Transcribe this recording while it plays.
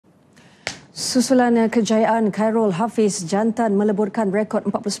Susulan Kejayaan Khairul Hafiz Jantan meleburkan rekod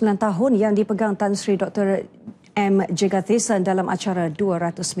 49 tahun yang dipegang Tan Sri Dr M.Jegathesan dalam acara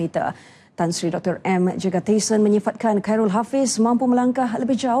 200 meter. Tan Sri Dr M.Jegathesan menyifatkan Khairul Hafiz mampu melangkah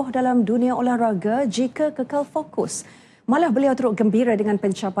lebih jauh dalam dunia olahraga jika kekal fokus. Malah beliau turut gembira dengan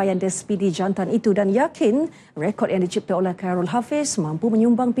pencapaian Speedy Jantan itu dan yakin rekod yang dicipta oleh Khairul Hafiz mampu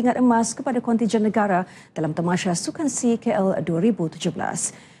menyumbang pingat emas kepada kontijen negara dalam tamasya Sukan Sea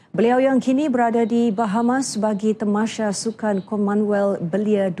KL2017. Beliau yang kini berada di Bahamas bagi tamasya Sukan Commonwealth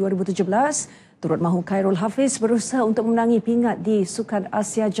Beliau 2017 turut mahu Khairul Hafiz berusaha untuk memenangi pingat di Sukan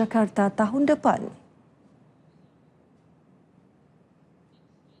Asia Jakarta tahun depan.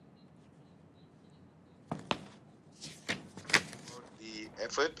 The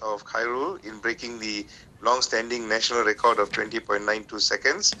effort of Khairul in breaking the long-standing national record of 20.92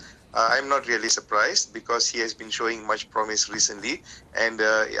 seconds. I'm not really surprised because he has been showing much promise recently, and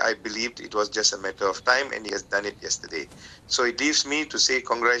I believed it was just a matter of time, and he has done it yesterday. So it leaves me to say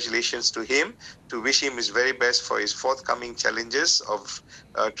congratulations to him, to wish him his very best for his forthcoming challenges of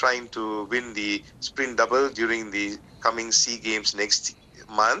trying to win the sprint double during the coming SEA Games next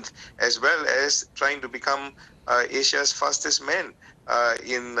month, as well as trying to become Asia's fastest man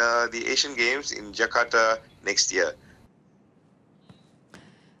in the Asian Games in Jakarta next year.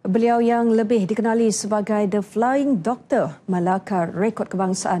 Beliau yang lebih dikenali sebagai The Flying Doctor melangkah rekod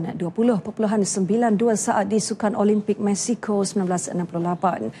kebangsaan 20.92 saat di Sukan Olimpik Mexico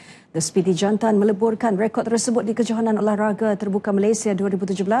 1968. The Speedy Jantan meleburkan rekod tersebut di Kejohanan Olahraga Terbuka Malaysia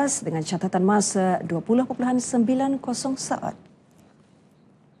 2017 dengan catatan masa 20.90 saat.